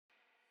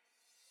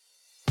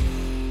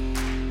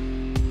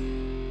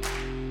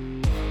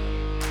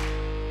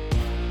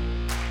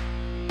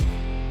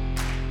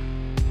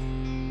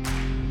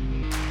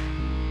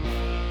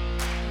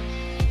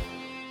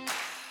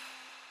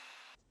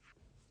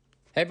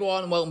Hey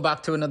everyone, welcome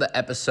back to another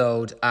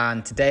episode.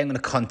 And today I'm going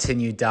to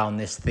continue down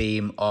this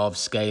theme of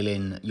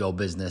scaling your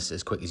business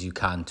as quick as you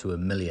can to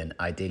 1 million,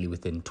 ideally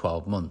within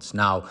 12 months.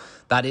 Now,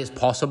 that is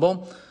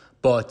possible,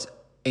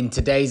 but in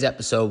today's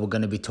episode, we're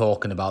going to be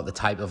talking about the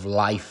type of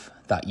life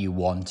that you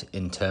want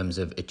in terms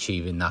of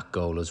achieving that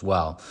goal as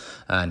well,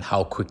 and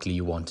how quickly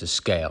you want to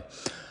scale.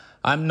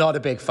 I'm not a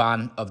big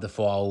fan of the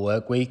 4-hour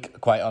work week.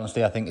 Quite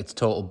honestly, I think it's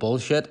total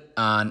bullshit,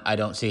 and I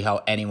don't see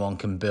how anyone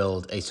can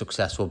build a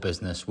successful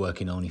business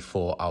working only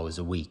 4 hours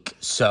a week.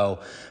 So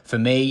for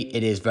me,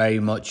 it is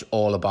very much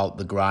all about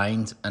the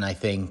grind, and I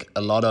think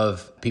a lot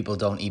of people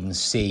don't even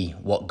see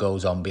what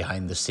goes on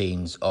behind the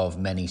scenes of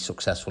many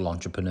successful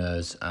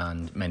entrepreneurs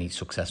and many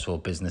successful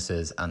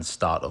businesses and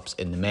startups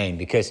in the main,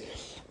 because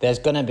there's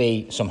going to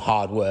be some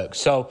hard work.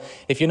 So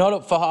if you're not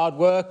up for hard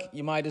work,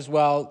 you might as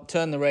well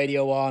turn the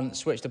radio on,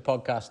 switch the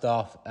podcast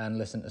off and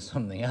listen to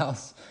something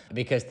else,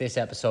 because this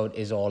episode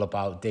is all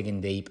about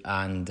digging deep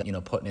and,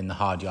 putting in the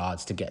hard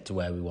yards to get to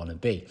where we want to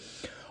be.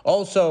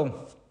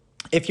 Also,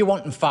 if you're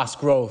wanting fast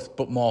growth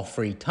but more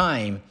free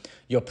time,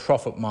 your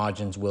profit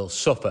margins will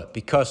suffer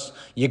because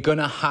you're going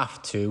to have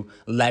to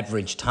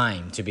leverage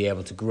time to be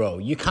able to grow.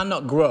 You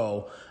cannot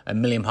grow a £1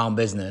 million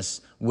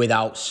business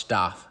without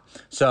staff.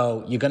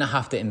 So you're going to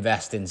have to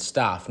invest in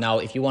staff. Now,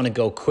 if you want to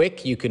go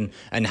quick, you can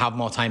and have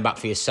more time back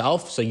for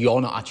yourself, so you're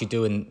not actually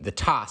doing the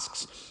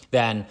tasks,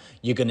 then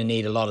you're going to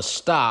need a lot of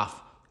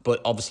staff. But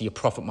obviously your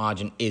profit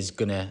margin is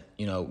going to,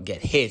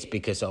 get hit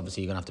because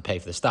obviously you're going to have to pay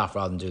for the staff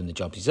rather than doing the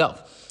job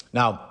yourself.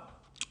 Now,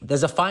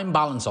 there's a fine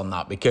balance on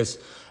that, because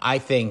I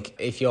think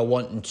if you're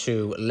wanting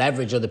to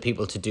leverage other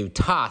people to do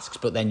tasks,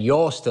 but then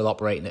you're still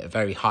operating at a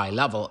very high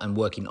level and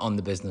working on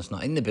the business,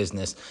 not in the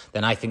business,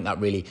 then I think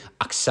that really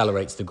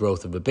accelerates the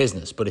growth of a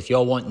business. But if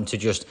you're wanting to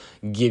just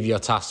give your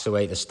tasks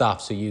away to staff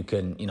so you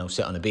can,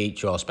 sit on a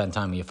beach or spend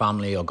time with your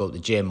family or go to the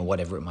gym or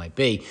whatever it might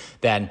be,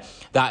 then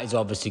that is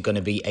obviously going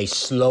to be a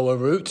slower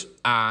route,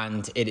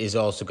 and it is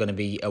also going to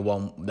be a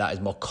one that is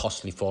more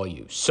costly for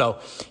you. So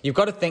you've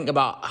got to think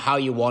about how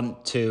you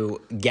want to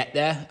get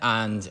there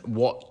and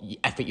what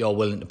effort you're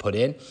willing to put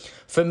in.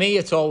 For me,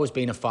 it's always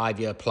been a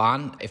 5-year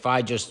plan. If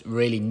I just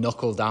really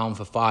knuckle down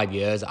for 5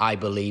 years, I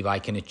believe I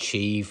can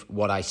achieve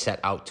what I set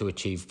out to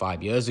achieve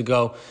 5 years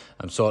ago.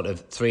 I'm sort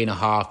of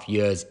 3.5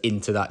 years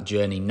into that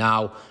journey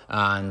now,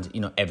 and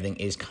everything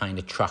is kind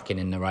of tracking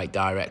in the right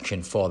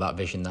direction for that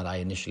vision that I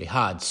initially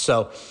had.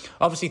 So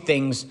obviously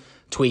things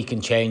tweak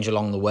and change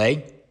along the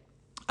way,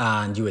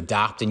 and you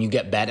adapt and you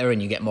get better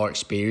and you get more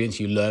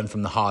experience. You learn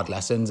from the hard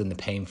lessons and the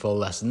painful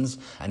lessons,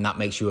 and that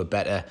makes you a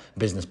better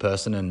business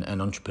person and an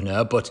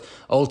entrepreneur. But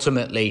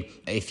ultimately,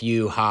 if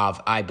you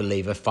have, I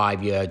believe, a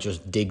 5-year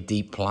just dig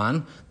deep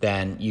plan,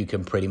 then you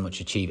can pretty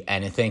much achieve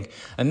anything.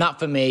 And that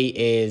for me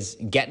is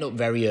getting up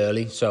very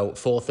early. So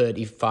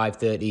 4:30,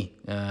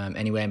 5:30,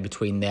 anywhere in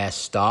between there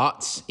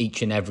starts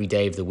each and every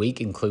day of the week,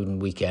 including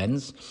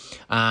weekends.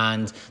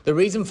 And the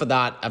reason for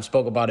that, I've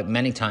spoken about it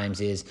many times,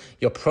 is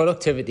your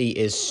productivity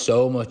is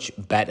so much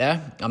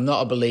better. I'm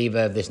not a believer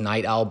of this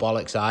night owl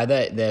bollocks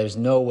either. There's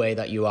no way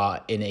that you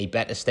are in a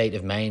better state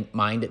of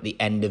mind at the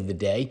end of the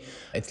day.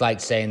 It's like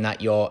saying that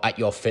you're at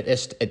your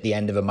fittest at the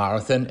end of a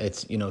marathon.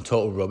 It's,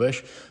 total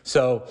rubbish.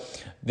 So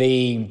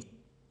the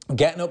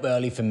getting up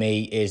early for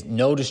me is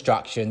no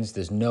distractions.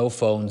 There's no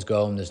phones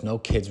going. There's no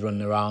kids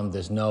running around.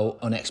 There's no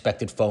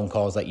unexpected phone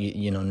calls that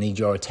you need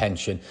your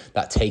attention,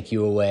 that take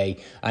you away.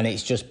 And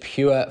it's just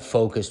pure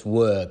focused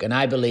work. And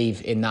I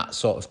believe in that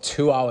sort of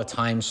 2-hour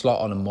time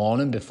slot on a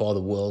morning before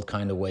the world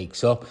kind of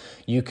wakes up,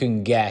 you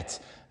can get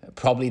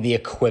probably the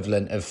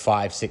equivalent of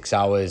 5-6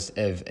 hours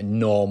of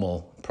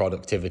normal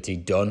productivity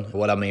done.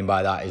 What I mean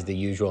by that is the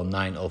usual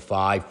 9 to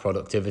 5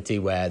 productivity,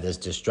 where there's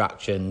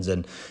distractions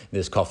and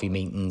there's coffee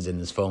meetings and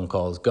there's phone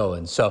calls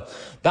going. So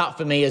that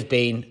for me has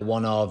been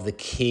one of the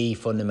key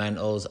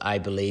fundamentals, I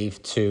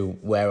believe, to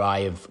where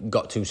I have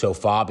got to so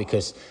far,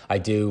 because I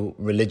do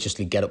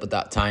religiously get up at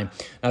that time.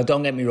 Now,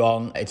 don't get me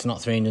wrong, it's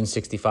not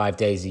 365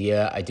 days a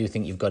year. I do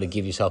think you've got to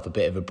give yourself a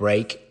bit of a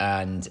break,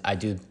 and I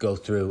do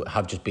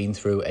have just been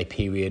through a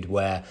period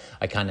where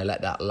I kind of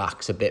let that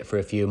lax a bit for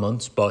a few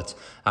months, but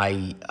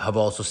I have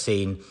also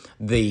seen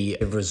the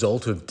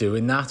result of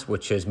doing that,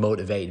 which has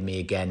motivated me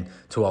again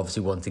to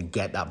obviously want to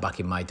get that back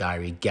in my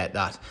diary, get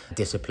that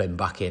discipline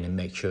back in and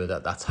make sure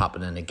that that's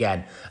happening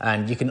again.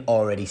 And you can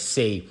already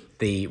see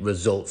the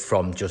results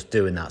from just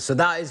doing that. So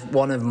that is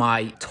one of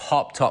my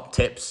top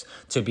tips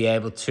to be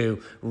able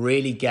to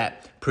really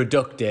get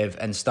productive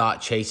and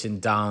start chasing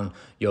down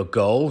your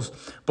goals.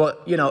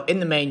 But, in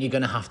the main, you're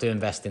going to have to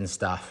invest in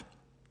staff.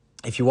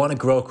 If you want to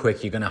grow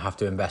quick, you're going to have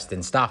to invest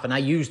in staff. And I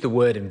use the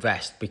word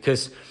invest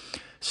because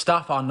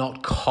Staff are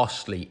not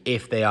costly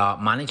if they are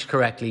managed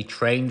correctly,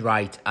 trained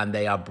right, and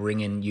they are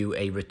bringing you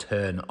a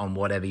return on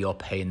whatever you're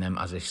paying them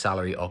as a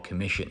salary or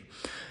commission.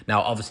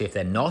 Now, obviously, if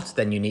they're not,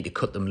 then you need to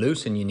cut them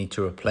loose and you need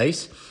to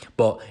replace.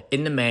 But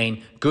in the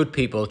main, good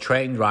people,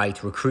 trained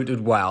right,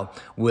 recruited well,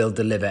 will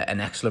deliver an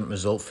excellent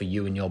result for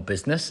you and your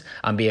business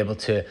and be able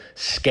to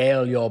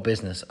scale your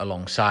business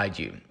alongside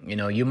you. You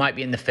know, you might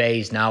be in the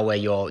phase now where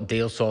you're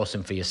deal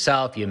sourcing for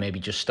yourself. You're maybe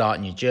just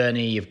starting your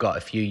journey. You've got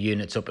a few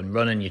units up and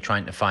running. You're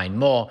trying to find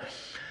more.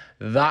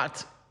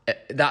 That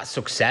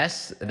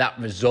success, that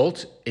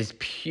result is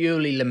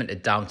purely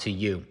limited down to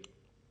you.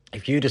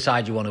 If you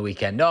decide you want a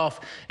weekend off,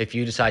 if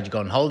you decide you go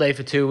on holiday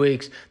for 2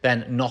 weeks,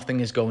 then nothing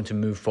is going to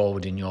move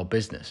forward in your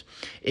business.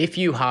 If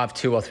you have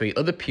 2 or 3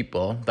 other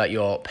people that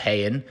you're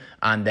paying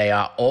and they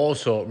are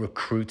also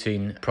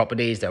recruiting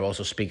properties, they're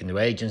also speaking to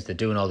agents, they're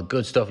doing all the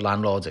good stuff,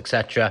 landlords,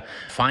 etc.,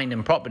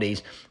 finding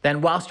properties,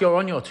 then whilst you're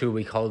on your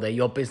 2-week holiday,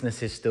 your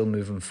business is still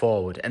moving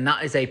forward. And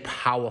that is a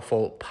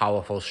powerful,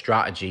 powerful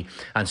strategy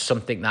and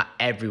something that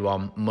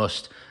everyone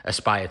must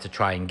aspire to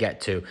try and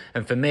get to.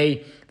 And for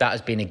me, that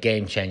has been a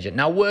game changer.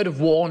 Now, word of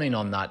warning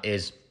on that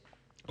is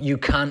you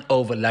can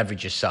over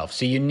leverage yourself.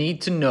 So you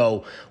need to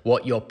know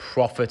what your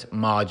profit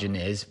margin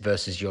is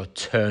versus your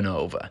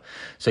turnover.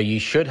 So you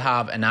should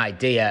have an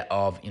idea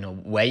of, you know,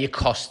 where your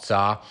costs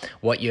are,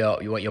 what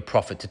your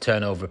profit to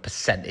turnover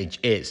percentage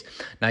is.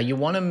 Now you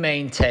want to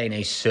maintain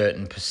a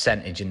certain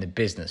percentage in the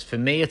business. For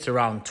me, it's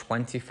around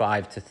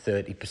 25 to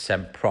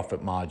 30%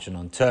 profit margin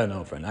on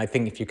turnover. And I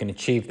think if you can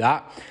achieve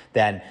that,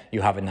 then you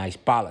have a nice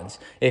balance.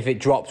 If it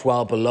drops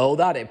well below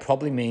that, it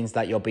probably means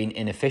that you're being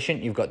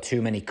inefficient. You've got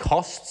too many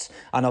costs.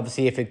 And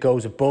obviously, if it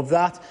goes above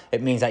that,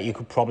 it means that you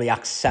could probably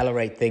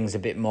accelerate things a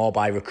bit more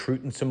by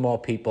recruiting some more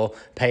people,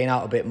 paying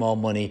out a bit more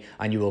money,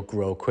 and you will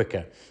grow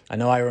quicker.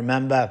 I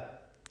remember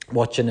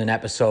watching an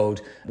episode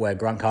where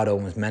Grant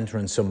Cardone was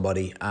mentoring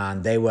somebody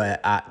and they were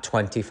at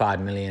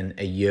 25 million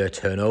a year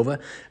turnover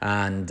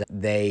and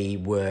they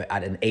were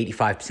at an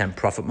 85%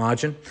 profit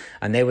margin,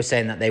 and they were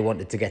saying that they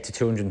wanted to get to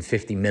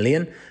 250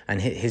 million, and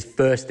his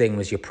first thing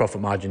was your profit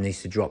margin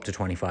needs to drop to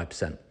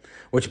 25%.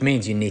 Which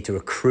means you need to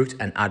recruit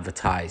and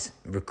advertise.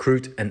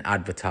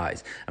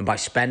 And by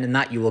spending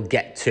that, you will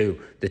get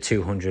to the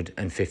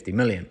 250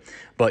 million.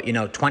 But,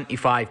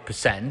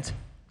 25%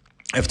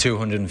 of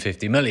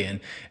 250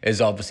 million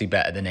is obviously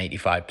better than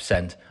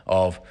 85%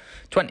 of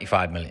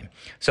 25 million.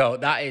 So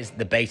that is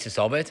the basis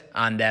of it,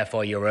 and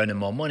therefore you're earning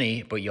more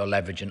money, but you're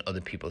leveraging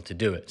other people to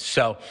do it.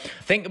 So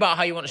think about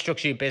how you want to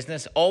structure your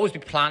business. Always be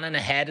planning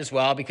ahead as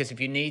well, because if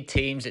you need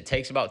teams, it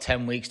takes about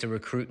 10 weeks to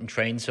recruit and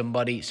train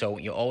somebody. So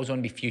you always want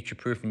to be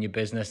future-proofing your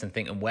business and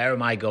thinking, where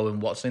am I going?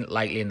 What's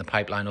likely in the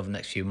pipeline over the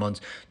next few months?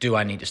 Do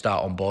I need to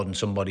start onboarding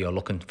somebody or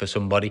looking for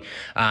somebody?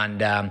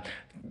 And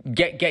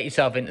get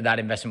yourself into that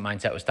investment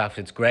mindset with staff.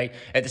 It's great.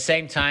 At the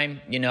same time,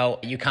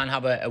 you can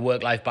have a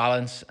work-life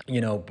balance,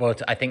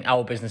 but I think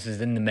our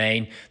businesses in the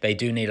main, they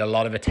do need a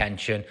lot of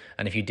attention.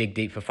 And if you dig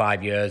deep for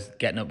 5 years,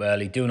 getting up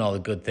early, doing all the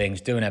good things,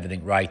 doing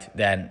everything right,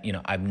 then,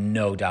 I have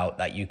no doubt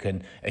that you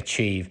can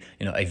achieve,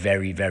 a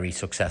very, very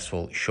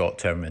successful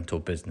short-term rental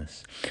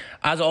business.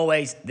 As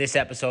always, this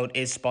episode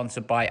is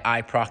sponsored by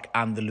iProc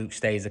and the Luke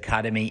Stays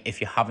Academy. If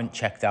you haven't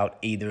checked out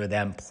either of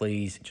them,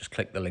 please just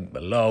click the link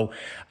below.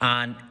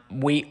 And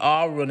we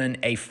are running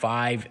a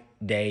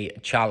 5-day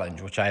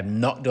challenge, which I have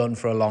not done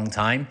for a long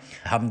time.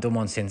 I haven't done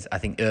one since, I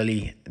think,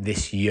 early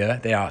this year.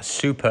 They are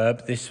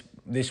superb.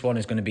 This one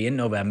is going to be in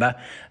November,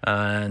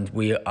 and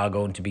we are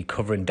going to be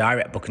covering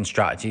direct booking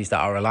strategies that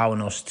are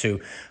allowing us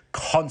to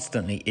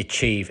constantly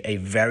achieve a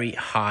very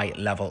high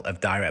level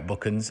of direct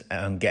bookings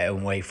and get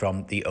away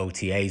from the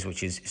OTAs,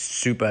 which is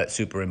super,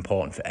 super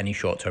important for any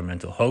short-term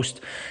rental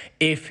host.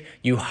 If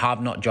you have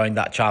not joined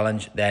that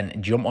challenge,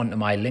 then jump onto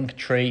my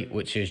Linktree,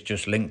 which is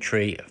just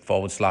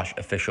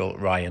Linktree/official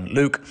Ryan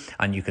Luke,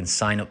 and you can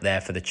sign up there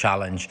for the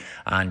challenge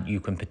and you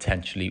can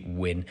potentially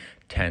win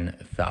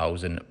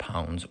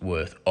 £10,000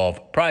 worth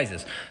of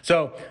prizes.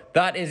 So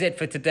that is it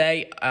for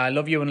today. I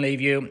love you and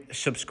leave you.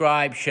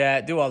 Subscribe,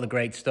 share, do all the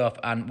great stuff.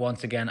 And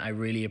once again, I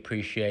really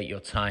appreciate your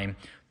time.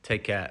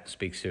 Take care.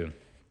 Speak soon.